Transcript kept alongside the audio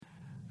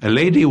A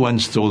lady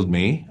once told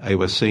me I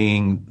was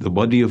saying the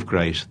body of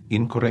Christ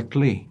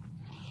incorrectly.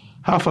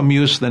 Half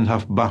amused and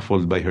half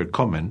baffled by her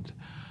comment,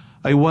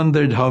 I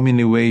wondered how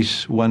many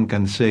ways one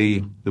can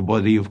say the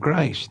body of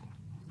Christ.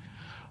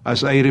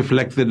 As I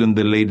reflected on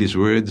the lady's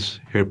words,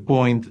 her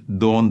point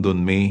dawned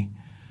on me.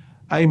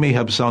 I may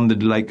have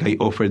sounded like I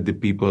offered the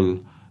people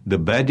the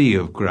body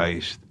of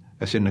Christ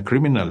as in a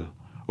criminal,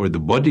 or the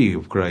body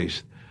of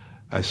Christ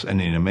as an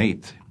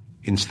inmate,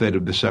 instead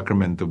of the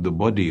sacrament of the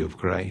body of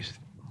Christ.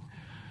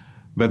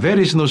 But there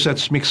is no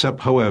such mix-up,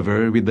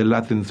 however, with the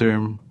Latin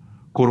term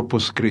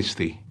Corpus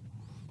Christi.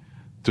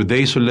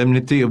 Today's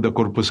solemnity of the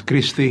Corpus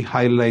Christi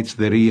highlights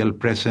the real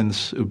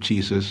presence of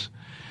Jesus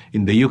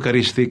in the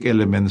Eucharistic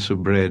elements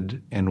of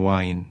bread and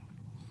wine.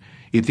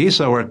 It is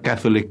our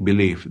Catholic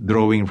belief,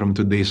 drawing from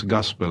today's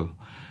Gospel,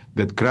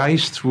 that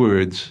Christ's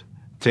words,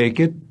 "Take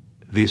it,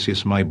 this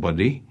is my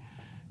body,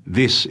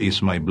 this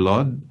is my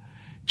blood,"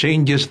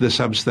 changes the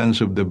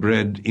substance of the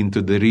bread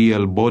into the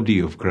real body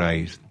of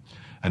Christ,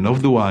 and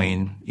of the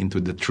wine into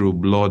the true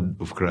blood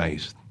of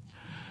Christ.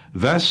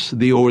 Thus,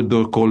 the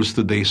Ordo calls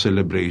today's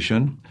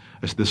celebration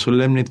as the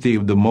solemnity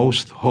of the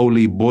most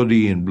holy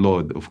body and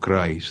blood of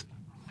Christ.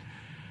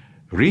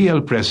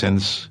 Real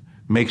presence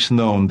makes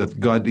known that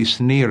God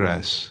is near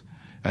us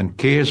and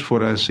cares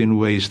for us in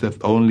ways that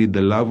only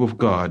the love of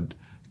God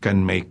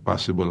can make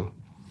possible.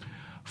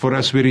 For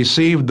as we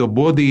receive the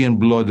body and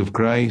blood of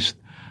Christ,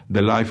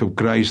 the life of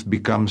Christ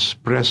becomes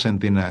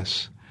present in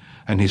us,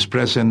 and His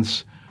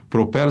presence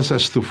propels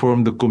us to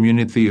form the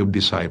community of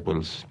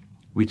disciples,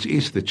 which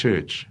is the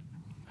Church.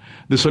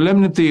 The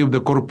solemnity of the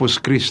Corpus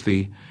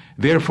Christi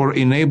therefore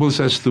enables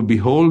us to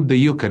behold the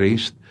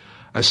Eucharist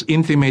as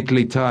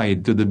intimately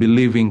tied to the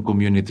believing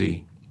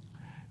community.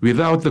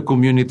 Without the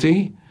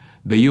community,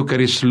 the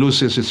Eucharist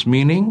loses its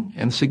meaning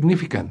and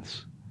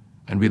significance.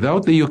 And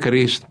without the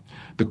Eucharist,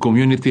 the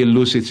community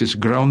loses its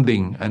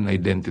grounding and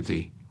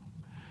identity.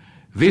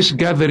 This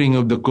gathering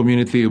of the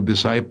community of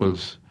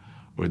disciples,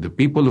 or the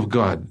people of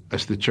God,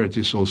 as the Church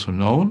is also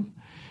known,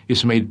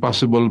 is made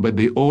possible by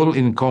the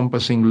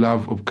all-encompassing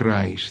love of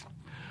Christ,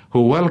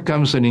 who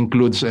welcomes and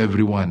includes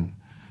everyone,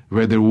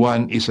 whether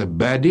one is a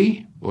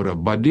baddie or a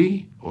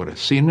buddy or a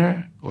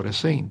sinner or a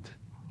saint.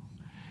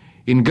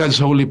 In God's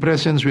holy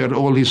presence, we are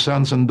all His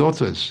sons and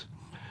daughters,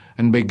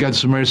 and by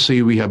God's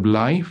mercy we have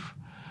life,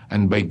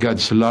 and by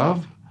God's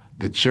love,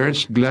 the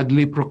Church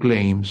gladly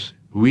proclaims,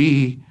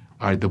 we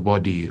are the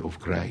body of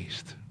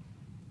Christ.